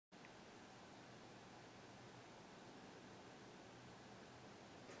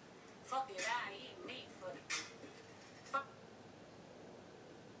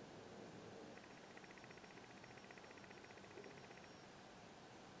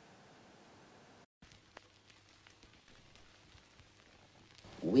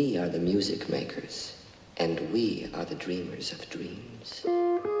We are the music makers, and we are the dreamers of dreams.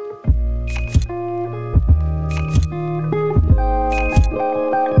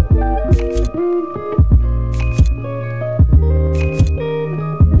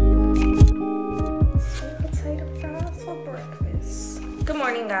 Good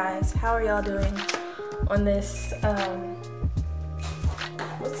morning, guys. How are y'all doing on this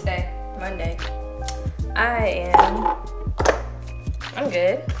what's today? Monday. I'm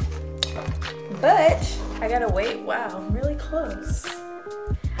good, but I gotta wait. Wow, I'm really close.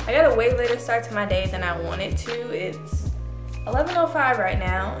 I got a way later start to my day than I wanted to. It's 11:05 right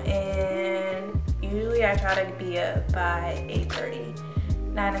now, and usually I try to be up by 8:30,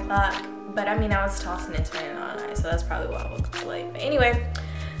 9 o'clock. But I mean, I was tossing and turning all night, so that's probably why I woke up so late. But anyway,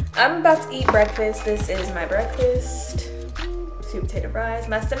 I'm about to eat breakfast. This is my breakfast. Sweet potato fries.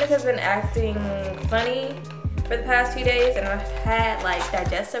 My stomach has been acting funny for the past few days, and I've had like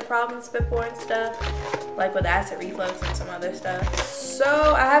digestive problems before and stuff, like with acid reflux and some other stuff.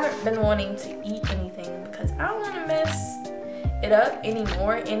 So I haven't been wanting to eat anything because I don't want to mess it up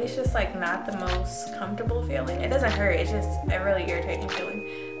anymore, and it's just like not the most comfortable feeling. It doesn't hurt, it's just a really irritating feeling.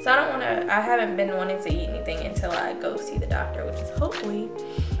 So I haven't been wanting to eat anything until I go see the doctor, which is hopefully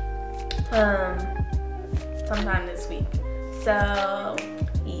sometime this week. So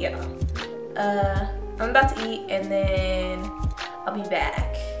yeah, I'm about to eat and then I'll be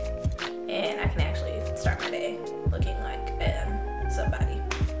back and I can actually start my day looking like somebody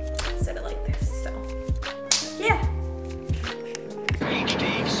instead of like this. So yeah,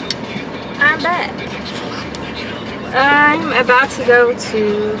 I'm back. I'm about to go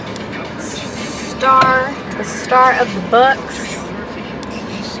to the star of the Bucks,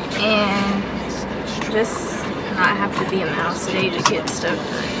 and just not have to be in the house today to get stuff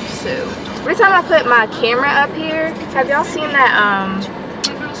done. So every time I put my camera up here, have y'all seen that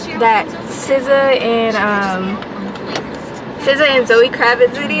that SZA and Zoe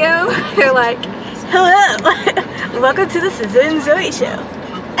Kravitz video? They're like, hello, welcome to the SZA and Zoe show.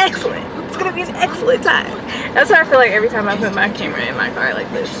 Excellent. It's gonna be an excellent time. That's how I feel like every time I put my camera in my car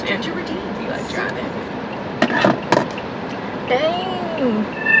like this and be like driving. Dang.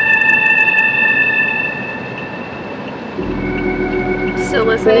 Still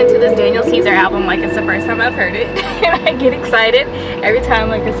listening to this Daniel Caesar album like it's the first time I've heard it. And I get excited every time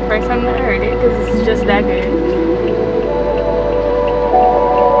like it's the first time I heard it because it's just that good.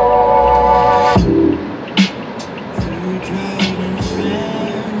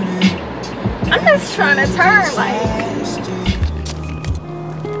 I'm just trying to turn like.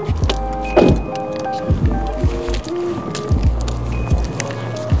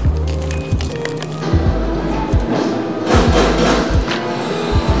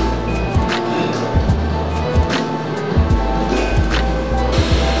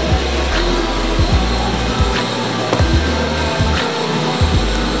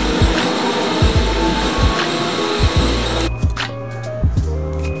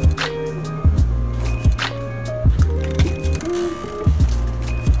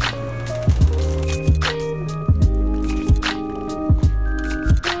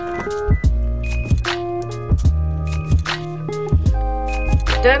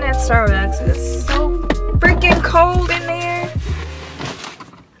 Done at Starbucks. It's so freaking cold in there. I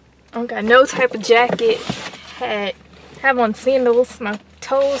don't got no type of jacket. Have on sandals. My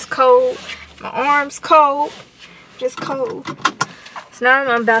toes cold. My arms cold. Just cold. So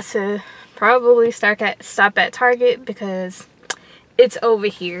now I'm about to probably stop at Target because it's over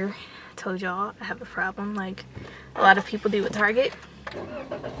here. I told y'all I have a problem like a lot of people do with Target.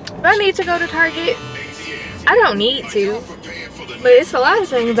 But I need to go to Target. I don't need to, but it's a lot of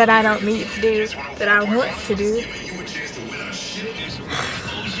things that I don't need to do that I want to do.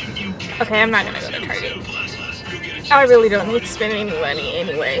 Okay, I'm not gonna go to Target. I really don't need to spend any money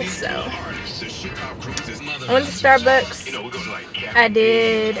anyway, so. I went to Starbucks. I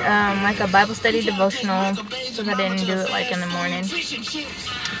did like a Bible study devotional since I didn't do it like in the morning.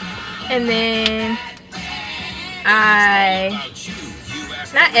 And then I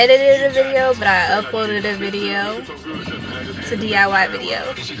not edited a video, but I uploaded a video. It's a DIY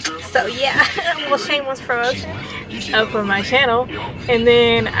video. So yeah, a little shameless promotion. It's up on my channel. And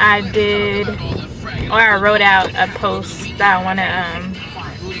then I wrote out a post that I want to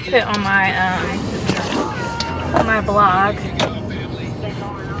put on my blog.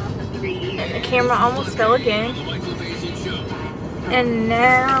 And the camera almost fell again. And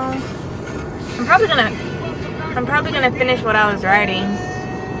now I'm probably gonna finish what I was writing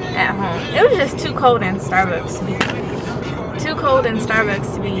at home. It was just too cold in Starbucks to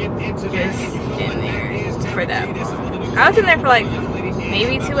be just in there for that long. I was in there for like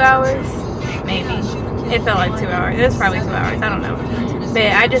maybe 2 hours, maybe. It felt like 2 hours. It was probably 2 hours. I don't know.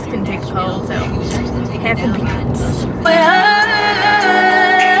 But I just couldn't take the cold, so handsome pants.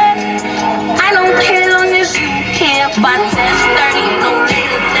 I don't care long as you care. By 10:30, no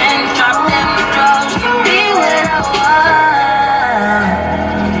later than drop them drugs to be what I want.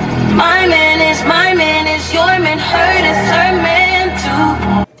 My man is your man, hurt is her man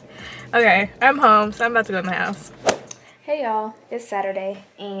too. Okay, I'm home, so I'm about to go in the house. Hey y'all, it's Saturday,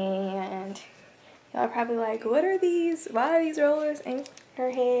 and y'all are probably like, what are these? Why are these rollers in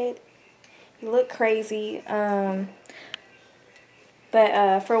her head? You look crazy.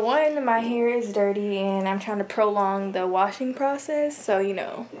 But for one, my hair is dirty and I'm trying to prolong the washing process. So, you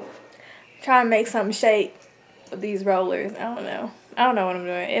know, trying to make something shake with these rollers. I don't know what I'm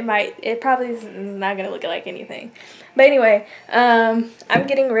doing. It probably is not going to look like anything. But anyway, I'm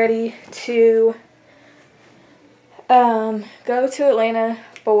getting ready to go to Atlanta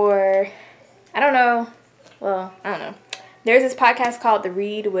for, I don't know. There's this podcast called The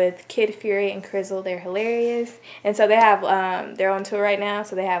Read with Kid Fury and Crissle. They're hilarious. And so they have, they're on tour right now,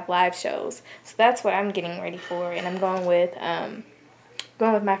 so they have live shows. So that's what I'm getting ready for. And I'm going with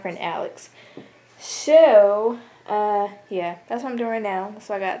my friend Alex. So, yeah, that's what I'm doing right now.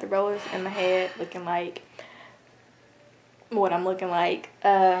 So I got the rollers in my head looking like what I'm looking like.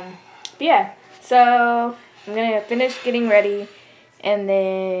 But yeah, so I'm going to finish getting ready and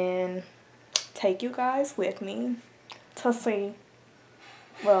then take you guys with me to see,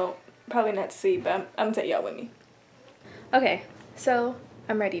 well, probably not to see, but I'm gonna take y'all with me. Okay, so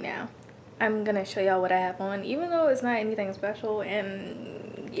I'm ready now. I'm gonna show y'all what I have on, even though it's not anything special,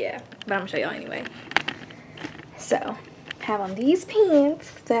 and yeah, but I'm gonna show y'all anyway. So, I have on these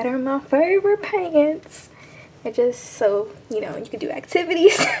pants that are my favorite pants. They're just so, you know, you can do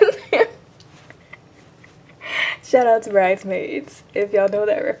activities. Shout out to Bridesmaids, if y'all know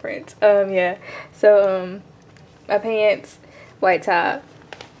that reference. Yeah, so, my pants, white top,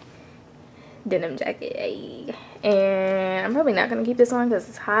 denim jacket, ayy. And I'm probably not going to keep this on because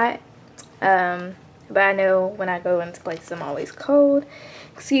it's hot. But I know when I go into places I'm always cold.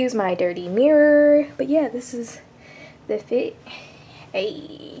 Excuse my dirty mirror. But yeah, this is the fit.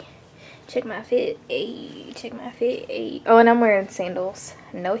 Ayy. Check my fit. Ayy. Check my fit. Ayy. Oh, and I'm wearing sandals.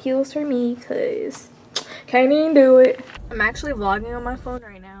 No heels for me because can't even do it. I'm actually vlogging on my phone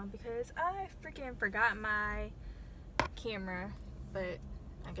right now because I freaking forgot my camera, but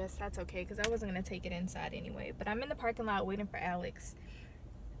I guess that's okay because I wasn't gonna take it inside anyway. But I'm in the parking lot waiting for Alex,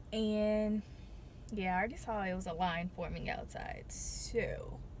 and yeah, I already saw it was a line forming outside,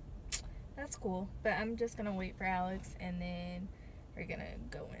 so that's cool. But I'm just gonna wait for Alex and then we're gonna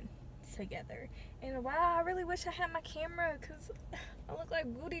go in together. And wow, I really wish I had my camera because I look like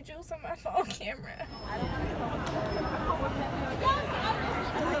booty juice on my phone camera.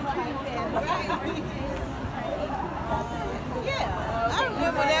 Yeah, I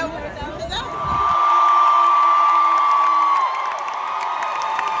remember that one.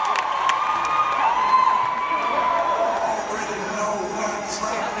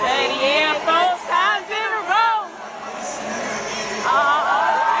 Yeah, 4 times in a row.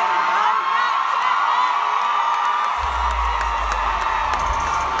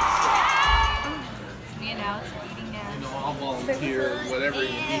 Me and Alex are eating now. You know, I'll volunteer whatever you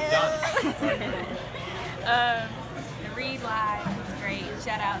need done. The Read Live was great.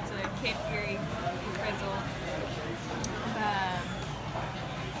 Shout out to Kid Fury and Crissle.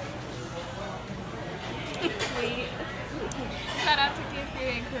 Shout out to Kid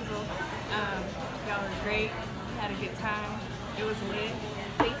Fury and Crissle. Y'all were great. We had a good time. It was lit.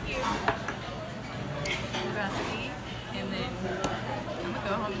 Thank you. I'm about to eat, and then I'm gonna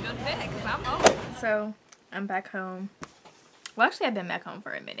go home and go to bed because I'm home. So I'm back home. Well, actually, I've been back home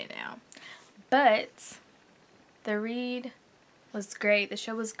for a minute now, but the read was great. The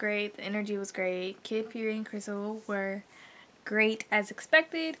show was great. The energy was great. Kid Fury and Crissle were great as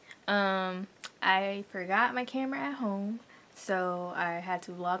expected. I forgot my camera at home, so I had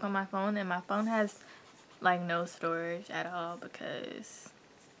to vlog on my phone, and my phone has like no storage at all because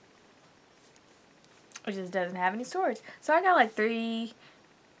it just doesn't have any storage. So I got like 3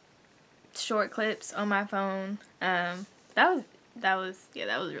 short clips on my phone. That was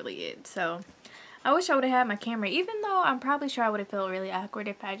really it. So I wish I would have had my camera, even though I'm probably sure I would have felt really awkward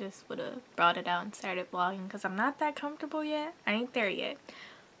if I just would have brought it out and started vlogging, because I'm not that comfortable yet. I ain't there yet.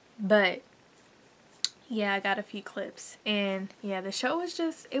 But yeah, I got a few clips, and yeah, the show was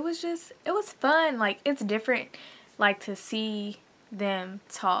it was fun. Like, it's different, like, to see them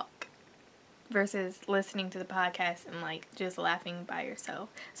talk versus listening to the podcast and, like, just laughing by yourself.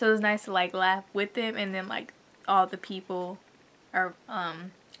 So it was nice to, like, laugh with them, and then, like, all the people are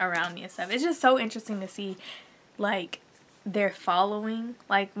around me and stuff. It's just so interesting to see, like, their following.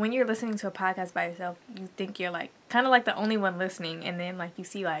 Like, when you're listening to a podcast by yourself, you think you're, like, kind of like the only one listening, and then, like, you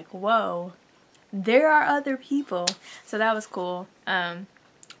see, like, whoa, there are other people. So that was cool. But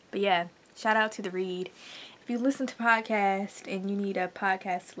yeah, shout out to The Read. If you listen to podcasts and you need a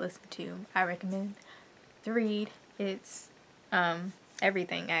podcast to listen to, I recommend The Read. It's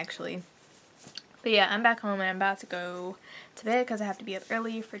everything, actually. But yeah, I'm back home and I'm about to go to bed because I have to be up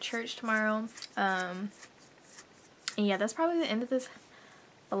early for church tomorrow. And yeah, that's probably the end of this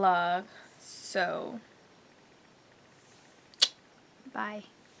vlog. So, bye.